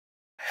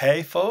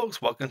Hey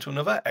folks, welcome to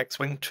another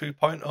X-Wing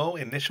 2.0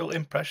 initial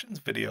impressions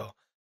video.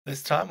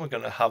 This time we're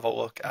going to have a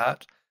look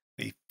at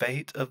the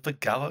fate of the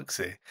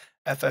galaxy.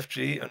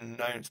 FFG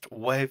announced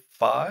Wave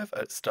 5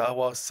 at Star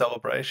Wars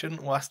Celebration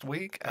last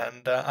week,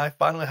 and I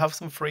finally have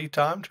some free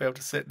time to be able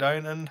to sit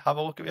down and have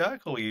a look at the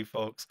article with you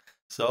folks.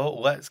 So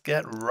let's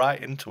get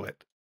right into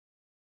it.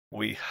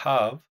 We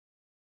have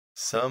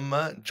some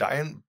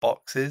giant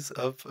boxes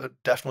of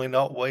definitely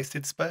not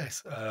wasted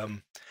space.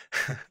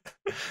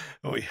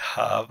 We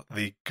have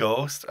the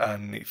Ghost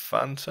and the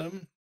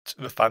Phantom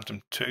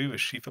 2, a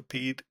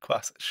Shepherd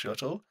class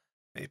shuttle,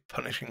 the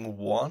Punishing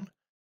 1.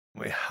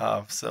 We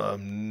have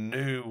some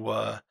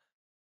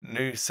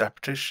new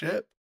Separatist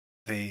ship,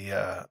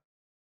 the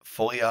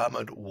fully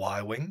armored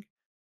Y-Wing,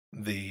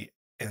 the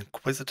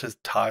Inquisitor's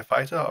TIE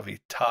Fighter of the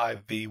TIE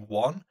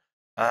V1,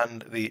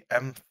 and the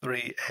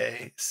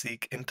M3A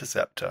Seek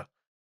Interceptor.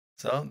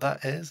 So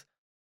that is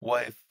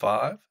Wave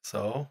 5.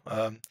 So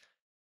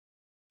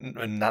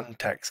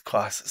Nantex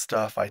class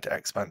Starfighter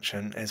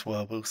expansion is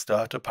where we'll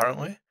start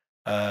apparently.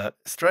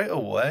 Straight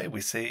away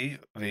we see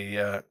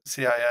the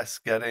CIS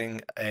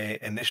getting a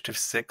Initiative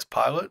 6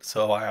 pilot,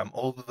 so I am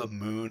over the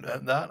moon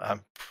at that.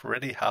 I'm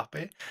pretty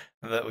happy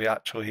that we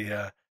actually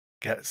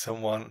get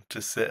someone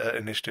to sit at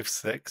Initiative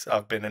 6.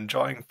 I've been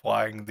enjoying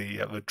flying the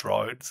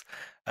droids,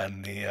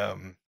 and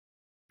the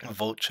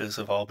vultures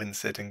have all been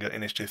sitting at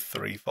Initiative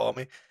 3 for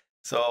me.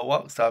 So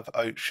whilst I've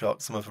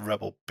outshot some of the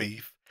Rebel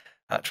beef,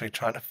 actually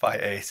trying to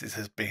fight aces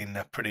has been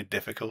pretty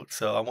difficult,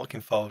 so I'm looking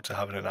forward to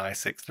having an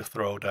I6 to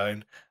throw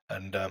down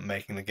and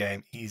making the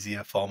game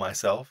easier for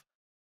myself.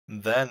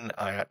 Then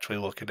I actually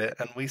look at it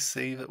and we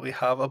see that we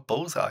have a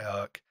bullseye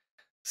arc.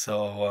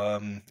 So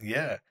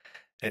yeah,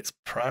 its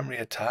primary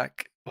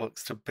attack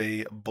looks to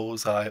be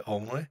bullseye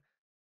only.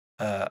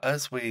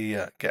 As we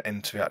get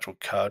into the actual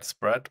card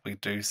spread, we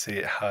do see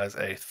it has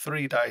a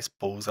 3 dice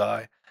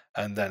bullseye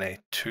and then a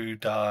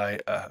 2-die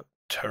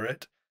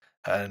turret.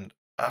 And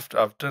after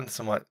I've done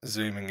some like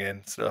zooming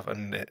in stuff,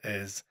 and it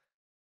is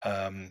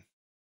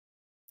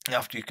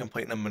after you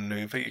complete a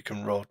maneuver, you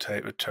can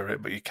rotate the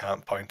turret, but you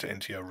can't point it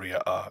into your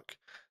rear arc.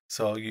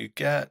 So you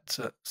get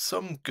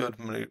some good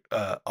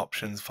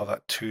options for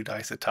that 2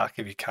 dice attack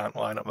if you can't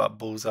line up that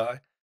bullseye,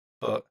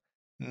 but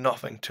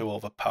nothing too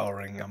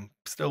overpowering. I'm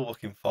still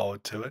looking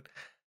forward to it.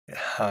 It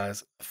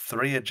has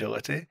 3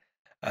 agility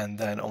and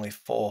then only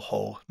 4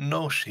 hull,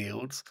 no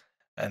shields,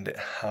 and it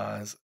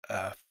has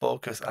a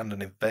focus and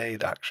an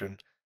evade action.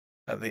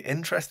 The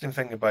interesting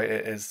thing about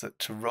it is that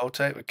to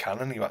rotate the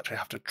cannon, you actually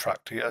have to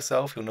tractor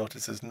yourself. You'll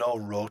notice there's no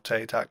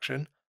rotate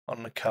action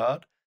on the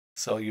card,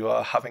 so you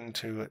are having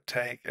to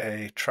take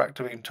a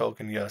tractor beam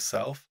token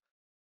yourself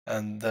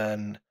and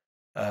then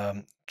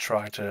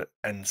try to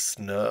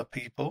ensnare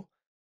people,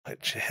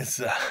 which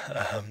is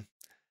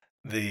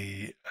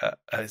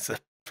it's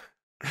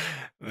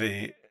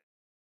the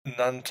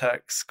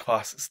Nantex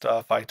class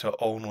Starfighter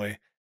only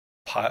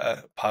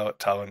pilot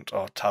talent,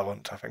 or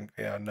talent I think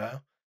they are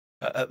now.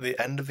 At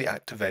the end of the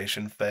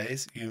activation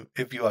phase,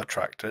 if you are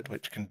tractored,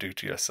 which you can do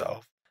to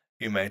yourself,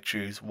 you may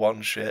choose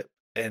one ship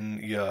in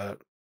your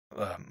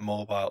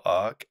mobile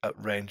arc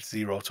at range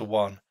 0 to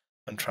 1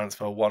 and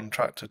transfer 1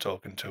 tractor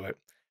token to it.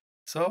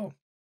 So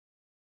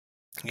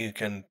you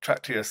can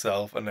tractor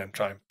yourself and then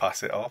try and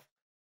pass it off,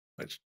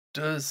 which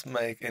does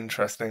make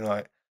interesting.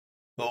 Like,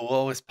 the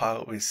lowest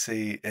pilot we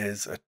see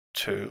is a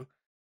 2.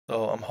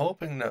 So I'm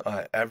hoping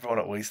that everyone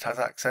at least has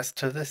access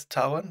to this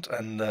talent,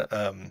 and that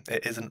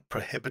it isn't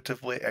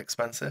prohibitively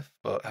expensive,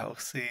 but it'll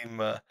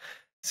seem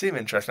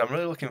interesting. I'm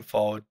really looking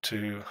forward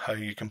to how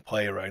you can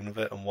play around with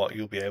it and what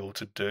you'll be able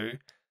to do.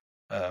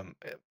 Um,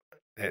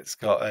 it's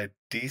got a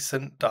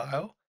decent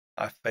dial,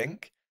 I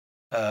think.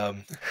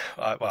 Um,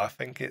 I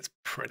think it's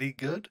pretty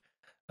good.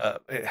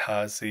 It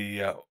has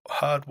the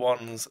hard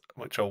ones,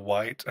 which are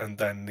white, and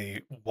then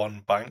the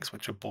 1 banks,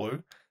 which are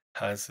blue.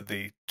 Has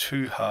the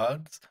 2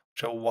 hards,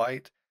 which are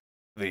white.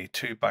 The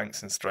 2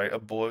 banks and straight are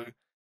blue.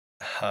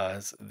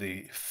 Has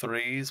the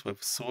 3s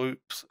with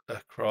swoops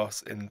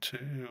across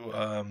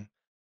into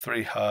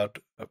 3 hard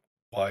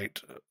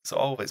white. So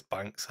all of its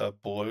banks are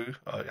blue.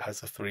 It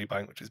has a 3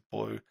 bank, which is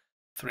blue.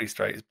 3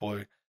 straight is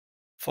blue.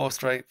 4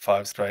 straight,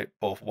 5 straight,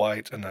 both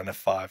white, and then a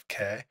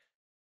 5k.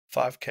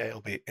 5k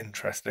will be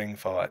interesting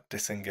for like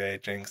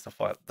disengaging,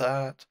 stuff like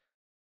that.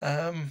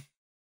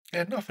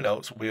 Yeah, nothing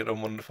else weird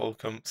and wonderful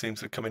seems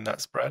to come in that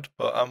spread,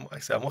 but like I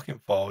say, I'm looking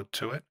forward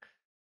to it.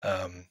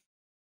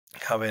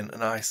 Having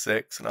an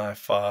I6, an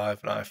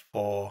I5, an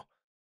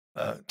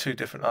I4, 2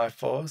 different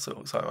I4s, so it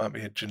looks like it might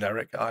be a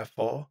generic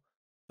I4.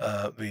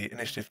 The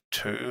Initiative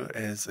 2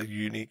 is a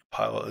unique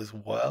pilot as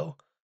well.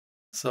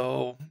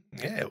 So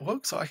yeah, it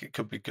looks like it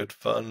could be good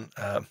fun.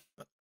 I'm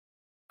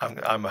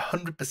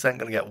 100% going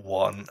to get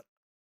 1.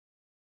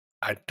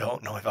 I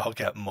don't know if I'll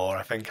get more.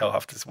 I think I'll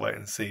have to wait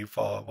and see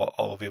for what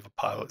all the other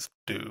pilots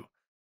do.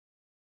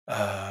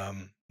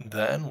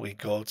 Then we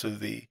go to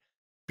the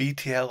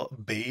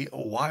BTL-B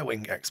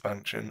Y-Wing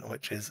expansion,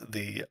 which is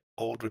the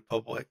Old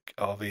Republic,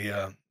 or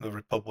the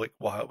Republic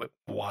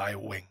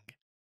Y-Wing.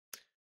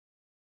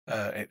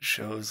 it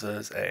shows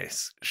us a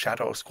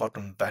Shadow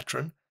Squadron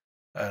veteran,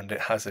 and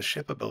it has a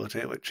ship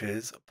ability which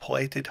is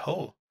Plated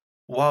Hull.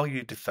 While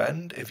you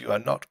defend, if you are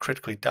not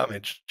critically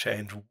damaged,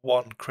 change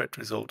one crit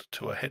result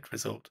to a hit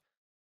result.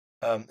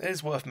 It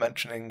is worth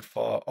mentioning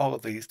for all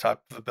of these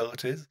type of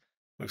abilities,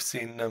 we've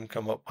seen them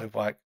come up with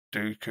like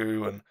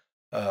Dooku and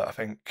I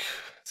think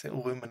is it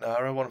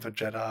Luminara, one of the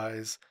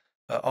Jedi's.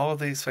 All of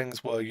these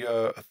things where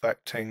you're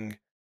affecting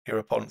your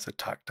opponent's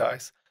attack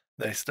dice,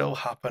 they still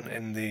happen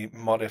in the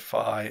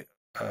modify.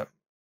 Uh,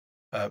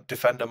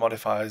 Defender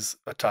modifies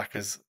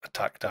attacker's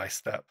attack dice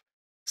step.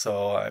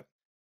 So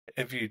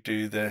if you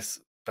do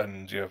this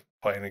and you're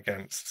playing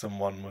against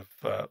someone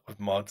with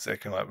mods, they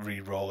can like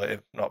re-roll it.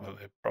 If not that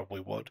they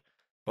probably would,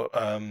 but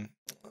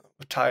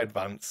the TIE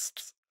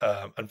advanced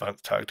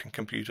targeting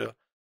computer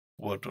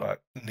would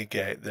like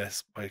negate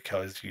this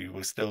because you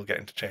were still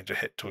getting to change a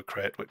hit to a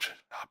crit, which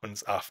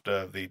happens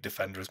after the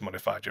defender has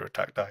modified your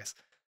attack dice.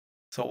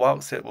 So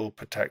whilst it will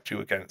protect you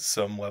against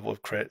some level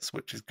of crits,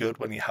 which is good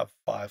when you have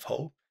 5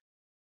 hull,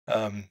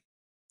 um,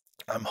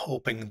 I'm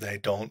hoping they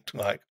don't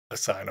like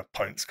assign a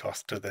points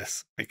cost to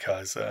this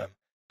because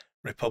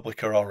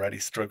Republic are already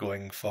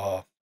struggling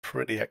for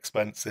pretty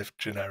expensive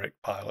generic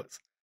pilots.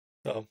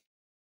 So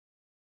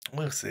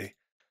we'll see.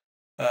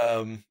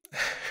 Um,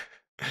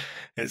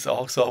 it's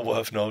also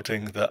worth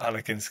noting that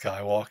Anakin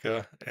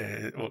Skywalker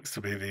looks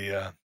to be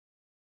the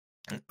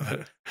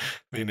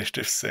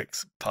Initiative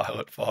 6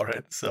 pilot for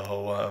it.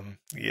 So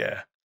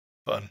yeah,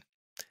 fun.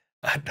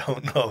 I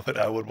don't know that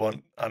I would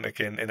want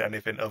Anakin in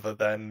anything other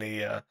than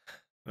the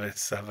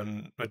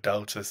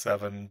Delta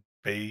 7B.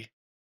 Is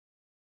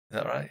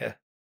that right? Yeah.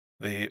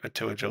 The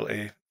 2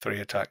 agility, 3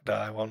 attack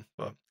die one.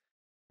 But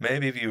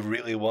maybe if you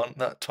really want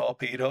that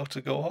torpedo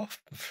to go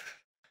off,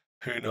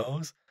 who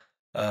knows?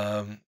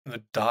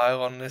 The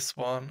dial on this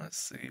one, let's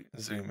see,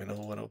 zoom in a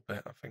little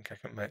bit. I think I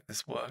can make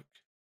this work.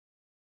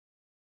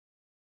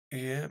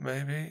 Yeah,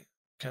 maybe.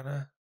 Can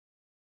I?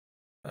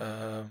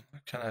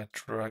 Can I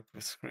drag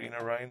the screen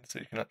around so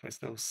you can actually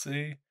still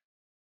see?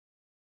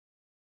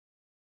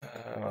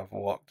 I've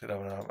walked it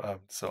out.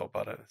 I'm so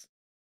bad at this.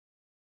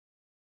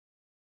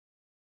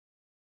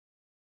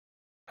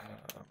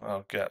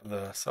 I'll get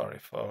there. Sorry,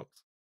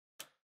 folks.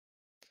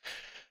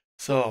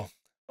 So,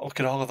 look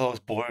at all of those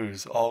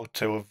blues, all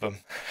 2 of them.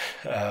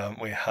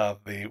 We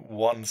have the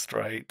 1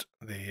 straight,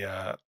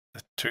 the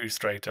 2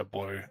 straighter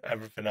blue.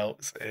 Everything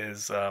else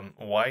is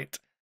white.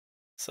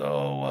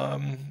 So,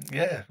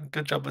 yeah,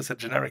 good job as a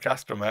generic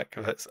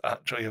astromech that's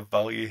actually of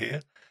value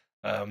here.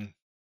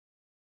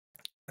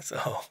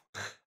 So,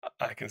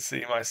 I can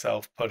see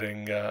myself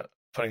putting that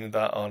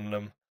on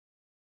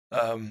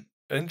them.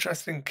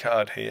 Interesting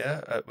card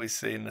here we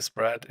see in the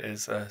spread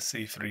is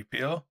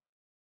C3PO.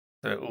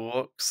 So it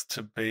looks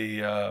to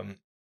be well,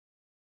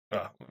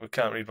 we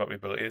can't read what the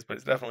ability is, but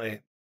it's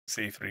definitely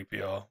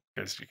C3PO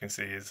because you can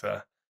see his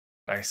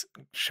nice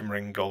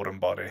shimmering golden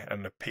body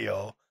and the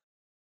PO.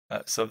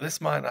 So this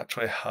might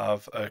actually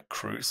have a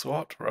crew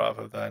SWAT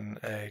rather than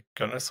a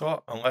gunner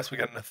SWAT, unless we're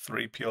getting a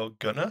 3PO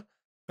gunner,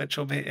 which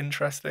will be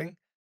interesting.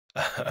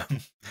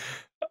 Um,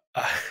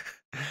 I,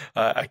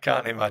 I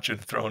can't imagine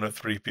throwing a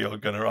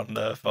 3PO gunner on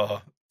there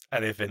for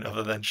anything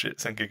other than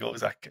shits and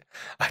giggles. I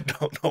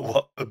don't know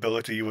what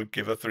ability you would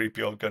give a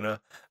 3PO gunner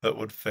that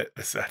would fit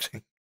the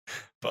setting,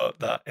 but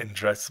that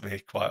interests me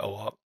quite a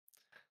lot.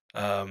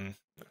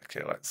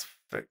 Okay, let's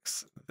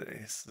fix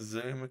this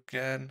zoom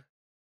again.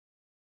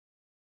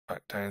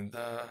 Back down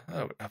there.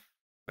 Oh, I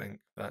think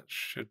that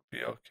should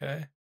be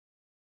okay.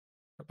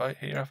 About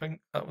here, I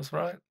think that was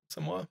right.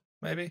 Somewhere,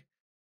 maybe.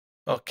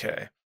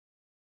 Okay.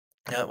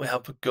 We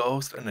have a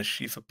ghost and a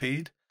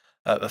Shiphapede.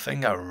 The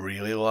thing I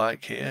really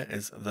like here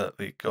is that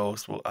the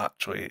ghost will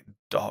actually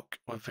dock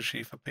with the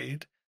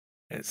Shiphapede.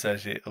 It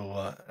says the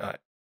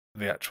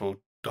actual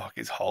dock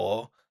is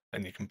hollow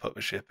and you can put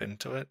the ship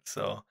into it.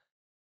 So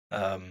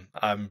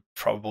I'm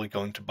probably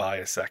going to buy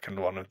a second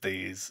one of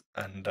these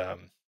and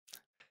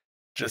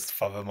just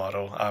for the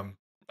model.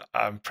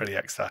 I'm pretty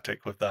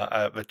ecstatic with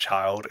that. The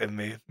child in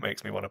me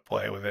makes me want to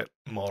play with it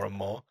more and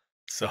more.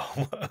 So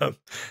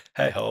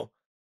hey ho.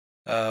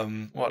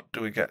 What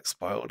do we get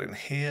spoiled in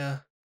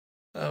here?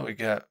 We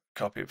get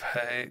copy of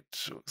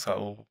hate. So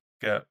we'll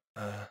get.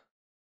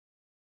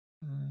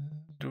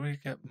 Do we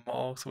get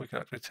more so we can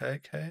actually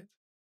take hate?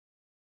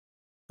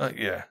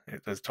 Yeah,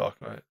 it does talk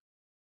about it.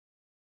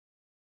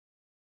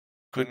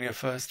 Including your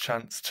first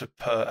chance to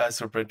per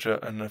Ezra Bridger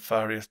and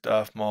Nefarious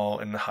Darth Maul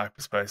in the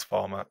hyperspace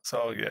format.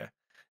 So yeah,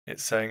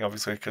 it's saying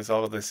obviously because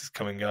all of this is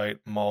coming out,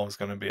 Maul's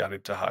going to be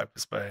added to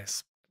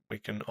hyperspace. We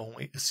can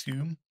only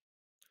assume.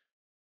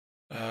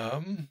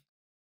 I'm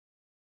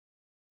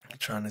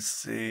trying to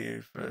see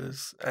if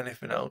there's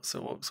anything else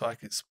that looks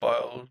like it's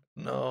spoiled.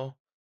 No,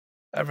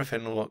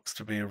 everything looks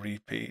to be a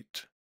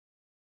repeat.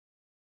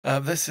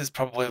 This is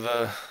probably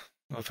the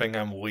thing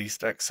I'm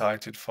least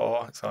excited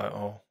for. It's like,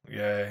 oh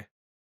yay,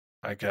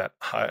 I get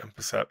heightened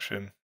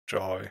perception,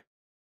 joy.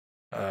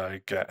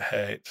 I get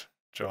hate,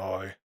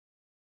 joy.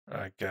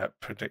 I get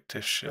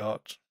predictive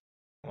shot,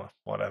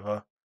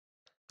 whatever.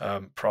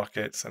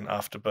 prockets and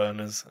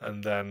afterburners,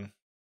 and then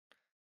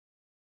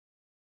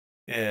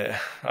yeah,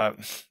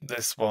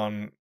 this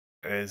one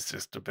is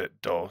just a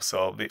bit dull.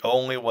 So the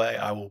only way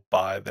I will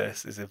buy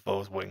this is if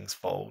those wings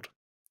fold,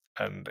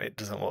 and it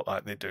doesn't look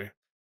like they do.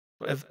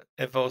 But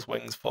if those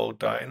wings fold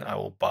down, I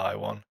will buy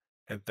one.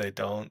 If they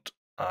don't,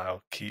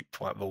 I'll keep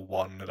like the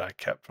one that I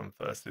kept from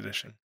first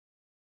edition.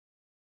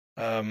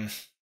 Um,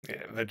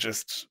 yeah, they're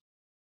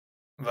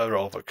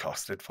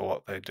overcosted for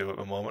what they do at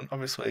the moment.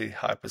 Obviously,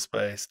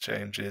 hyperspace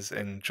changes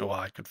in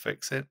July could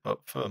fix it,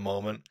 but for the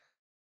moment,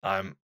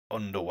 I'm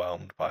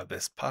underwhelmed by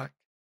this pack.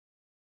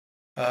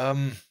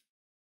 Then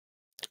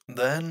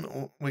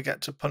we get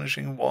to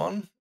Punishing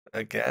One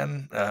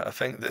again. I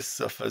think this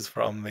suffers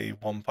from the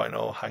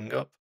 1.0 hang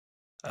up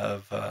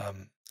of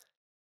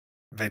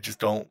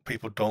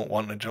people don't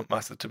want a jump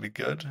master to be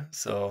good,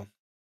 so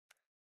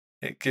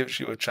it gives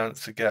you a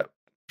chance to get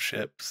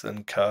ships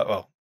and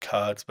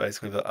cards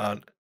basically that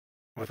aren't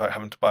without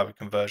having to buy the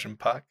conversion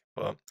pack.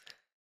 But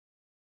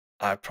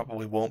I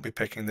probably won't be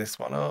picking this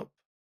one up.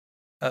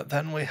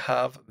 Then we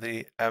have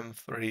the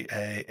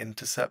M3A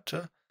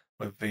Interceptor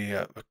with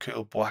the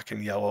cool black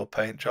and yellow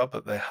paint job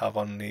that they have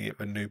on the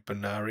new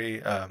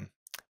Benari,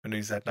 the new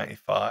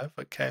Z95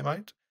 that came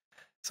out.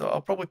 So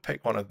I'll probably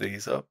pick one of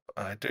these up.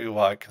 I do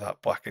like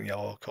that black and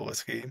yellow colour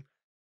scheme.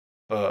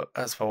 But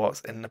as for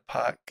what's in the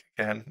pack,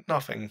 again,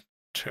 nothing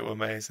too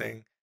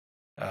amazing.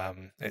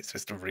 It's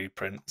just a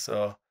reprint.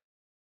 So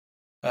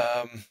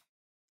um,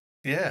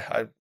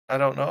 yeah, I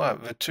don't know.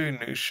 The two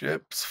new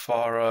ships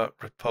for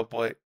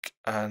Republic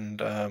and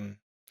the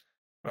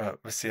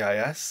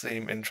CIS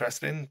seem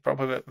interesting.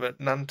 Probably the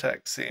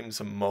Nantex seems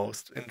the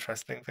most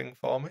interesting thing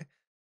for me.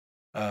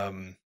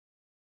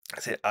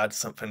 As it adds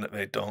something that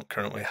they don't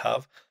currently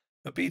have.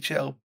 The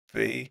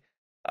BTL-B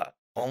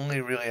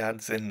only really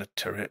adds in the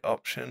turret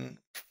option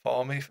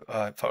for me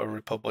for a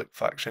Republic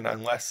faction,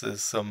 unless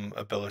there's some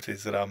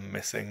abilities that I'm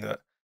missing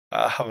that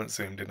I haven't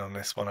zoomed in on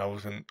this one. I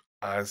wasn't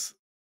as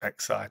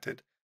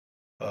excited,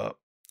 but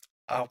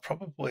I'll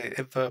probably,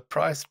 if they're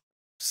priced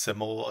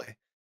similarly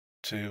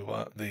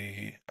to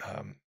the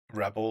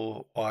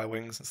Rebel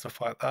Y-Wings and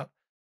stuff like that,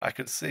 I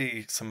could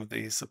see some of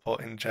these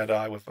supporting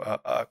Jedi with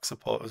arc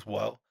support as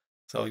well.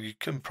 So you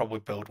can probably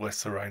build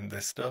lists around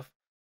this stuff.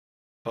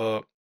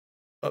 But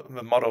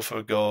the model for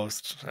a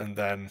Ghost, and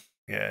then,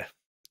 yeah,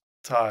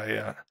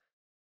 tie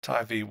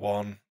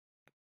V1,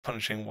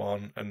 Punishing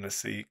One, and the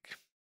Seek.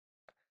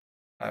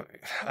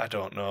 I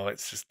don't know.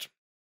 It's just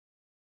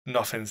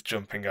nothing's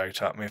jumping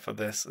out at me for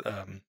this.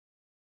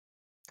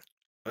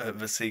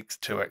 The Seek's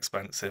too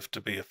expensive to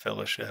be a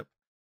filler ship,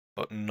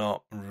 but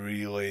not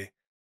really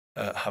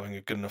having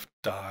a good enough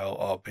dial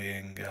or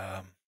being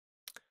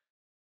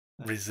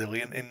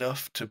resilient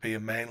enough to be a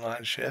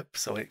mainline ship.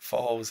 So it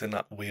falls in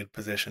that weird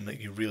position that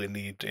you really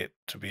need it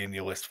to be in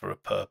your list for a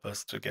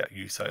purpose to get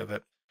use out of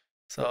it.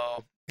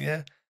 So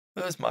yeah,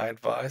 there's my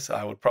advice.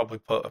 I would probably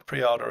put a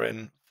pre-order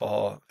in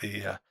for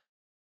the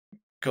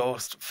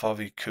Ghost for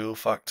the cool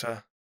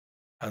factor,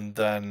 and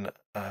then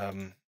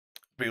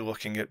be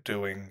looking at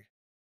doing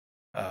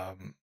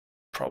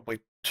probably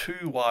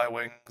 2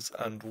 Y-Wings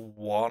and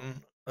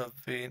 1 of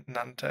the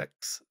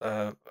Nantex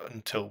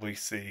until we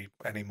see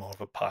any more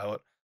of a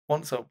pilot.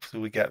 Once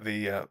hopefully we get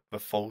the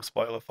full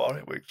spoiler for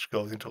it, which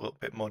goes into a little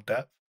bit more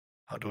depth,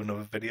 I'll do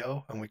another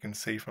video and we can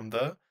see from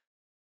there.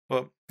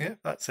 But yeah,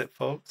 that's it,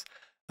 folks.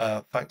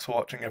 Thanks for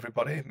watching,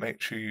 everybody.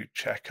 Make sure you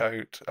check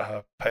out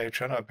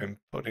Patreon. I've been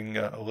putting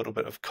a little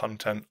bit of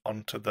content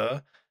onto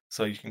there.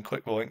 So you can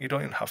click the link. You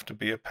don't even have to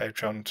be a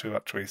Patreon to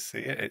actually see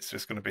it. It's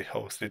just going to be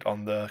hosted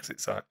on there because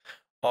it's an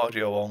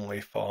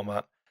audio-only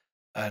format.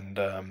 And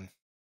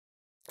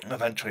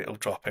eventually it'll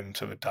drop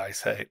into the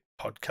Dice Hate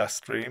podcast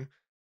stream.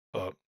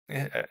 But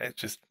yeah,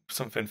 it's just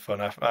something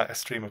fun. A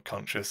stream of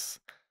conscious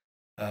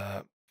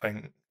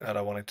thing that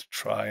I wanted to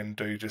try and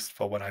do just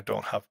for when I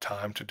don't have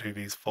time to do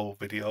these full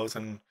videos.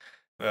 And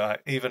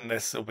even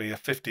this will be a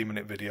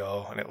 50-minute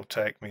video and it'll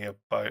take me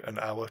about an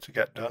hour to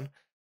get done.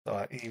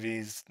 So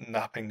Evie's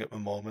napping at the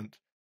moment.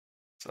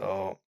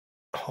 So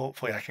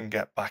hopefully I can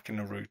get back in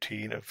a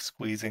routine of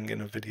squeezing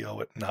in a video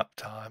at nap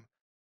time.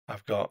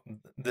 I've got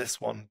this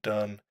one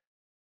done.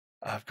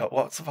 I've got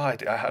lots of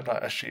ideas. I had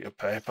like a sheet of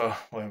paper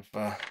with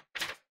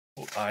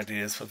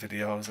ideas for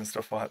videos and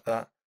stuff like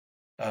that.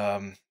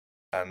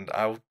 And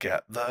I'll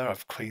get there.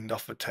 I've cleaned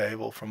off the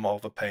table from all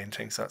the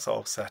paintings. That's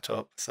all set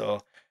up.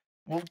 So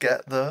we'll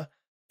get there.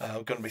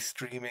 We're going to be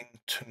streaming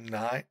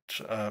tonight.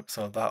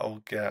 So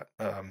that'll get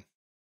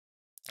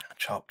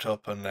chopped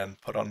up and then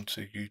put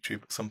onto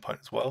YouTube at some point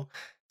as well.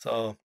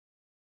 So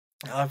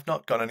I've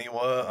not gone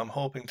anywhere. I'm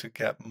hoping to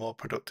get more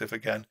productive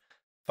again.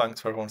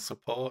 Thanks for everyone's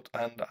support,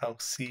 and I'll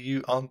see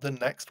you on the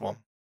next one.